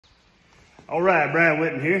All right, Brad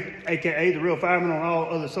Whitten here, AKA The Real Fireman on all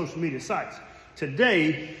other social media sites.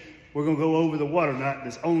 Today, we're gonna go over the water knot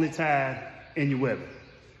that's only tied in your webbing.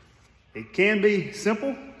 It can be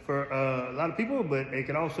simple for a lot of people, but it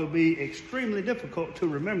can also be extremely difficult to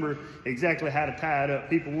remember exactly how to tie it up.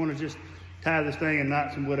 People wanna just tie this thing in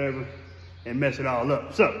knots and whatever and mess it all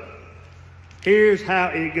up. So, here's how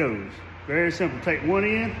it goes. Very simple, take one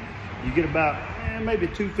end, you get about maybe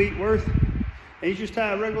 2 feet worth, and you just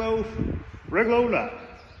tie a regular old knot.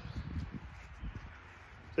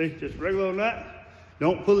 See, just a regular old knot.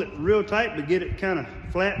 Don't pull it real tight, but get it kind of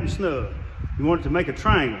flat and snug. You want it to make a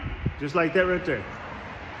triangle, just like that right there.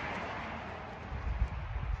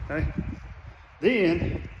 Okay?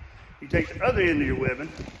 Then, you take the other end of your webbing,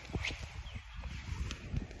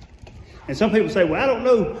 and some people say, well, I don't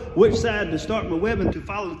know which side to start my webbing to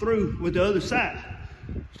follow through with the other side.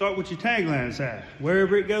 Start with your tagline side.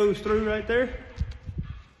 Wherever it goes through right there,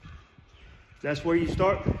 that's where you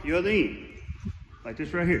start your other end. Like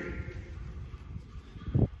this right here.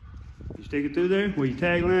 You stick it through there where your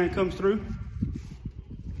tagline comes through.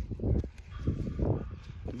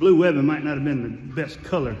 The blue webbing might not have been the best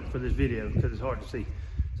color for this video because it's hard to see.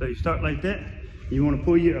 So you start like that. You want to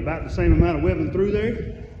pull you about the same amount of webbing through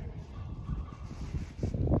there,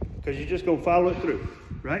 because you're just going to follow it through,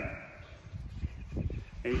 right?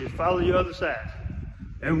 And you just follow your other side.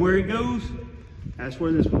 Everywhere it goes, that's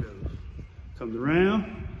where this one goes. Comes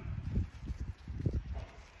around.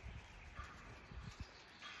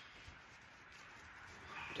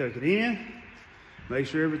 Tuck it in. Make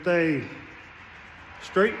sure everything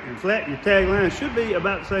straight and flat. Your tagline should be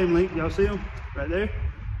about the same length. Y'all see them right there?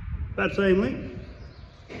 About the same length.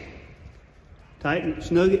 Tighten it,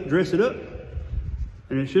 snug it, dress it up.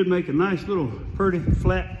 And it should make a nice little pretty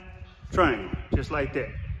flat triangle, just like that.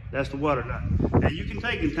 That's the water knot. Now you can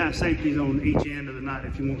take and tie safeties on each end of the knot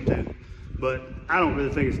if you want to, but I don't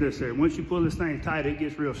really think it's necessary. Once you pull this thing tight, it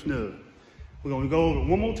gets real snug. We're gonna go over it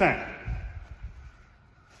one more time.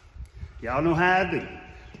 Y'all know how I do.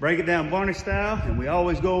 Break it down Barney style, and we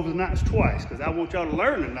always go over the knots twice, because I want y'all to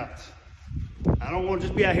learn the knots. I don't want to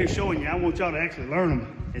just be out here showing you. I want y'all to actually learn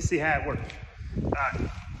them and see how it works. All right.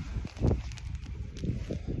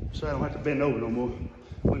 So I don't have to bend over no more.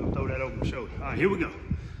 We're gonna throw that over my shoulder. All right, here we go.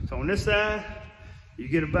 So on this side, you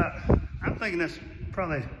get about, I'm thinking that's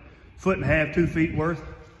probably 1.5 feet, 2 feet worth.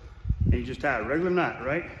 And you just tie a regular knot,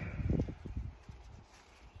 right? I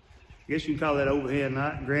guess you can call that overhead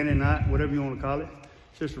knot, granny knot, whatever you want to call it.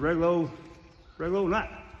 It's just a regular old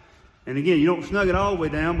knot. And again, you don't snug it all the way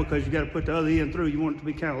down because you got to put the other end through. You want it to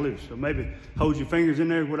be kind of loose. So maybe hold your fingers in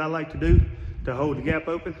there, what I like to do to hold the gap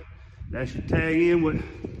open. That's your tag in with,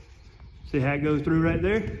 see how it goes through right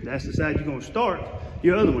there? That's the side you're gonna start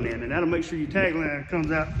your other one in, and that'll make sure your tagline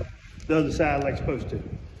comes out the other side like it's supposed to.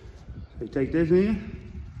 So you take this in.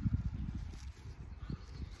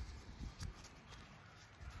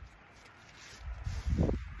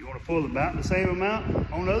 You wanna pull about the same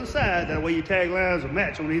amount on the other side, that way your taglines will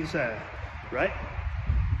match on either side, right?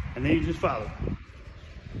 And then you just follow.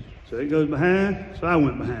 So it goes behind, so I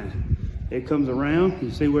went behind. It comes around, you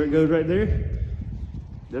see where it goes right there?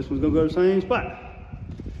 This one's gonna go to the same spot.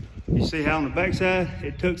 You see how on the back side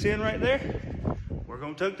it tucks in right there? We're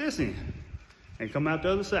gonna tuck this in and come out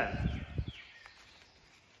the other side.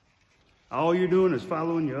 All you're doing is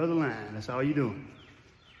following your other line. That's all you're doing.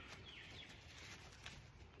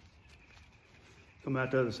 Come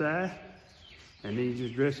out the other side, and then you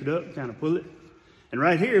just dress it up, kind of pull it. And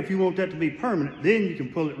right here, if you want that to be permanent, then you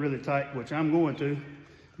can pull it really tight, which I'm going to,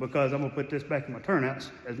 because I'm gonna put this back in my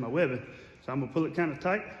turnouts as my webbing. So I'm gonna pull it kind of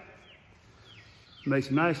tight. Makes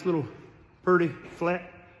a nice little pretty flat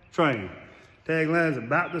triangle. Tagline's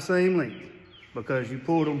about the same length because you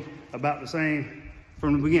pulled them about the same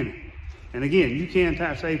from the beginning. And again, you can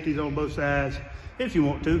tie safeties on both sides if you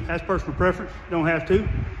want to. That's personal preference, don't have to.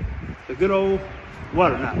 The good old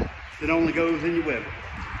water knot that only goes in your webbing.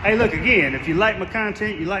 Hey, look, again, if you like my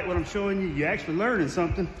content, you like what I'm showing you, you're actually learning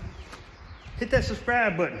something, hit that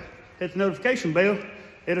subscribe button, hit the notification bell.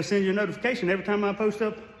 It'll send you a notification every time I post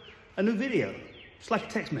up a new video. It's like a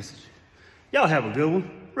text message. Y'all have a good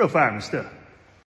one. Real fireman stuff.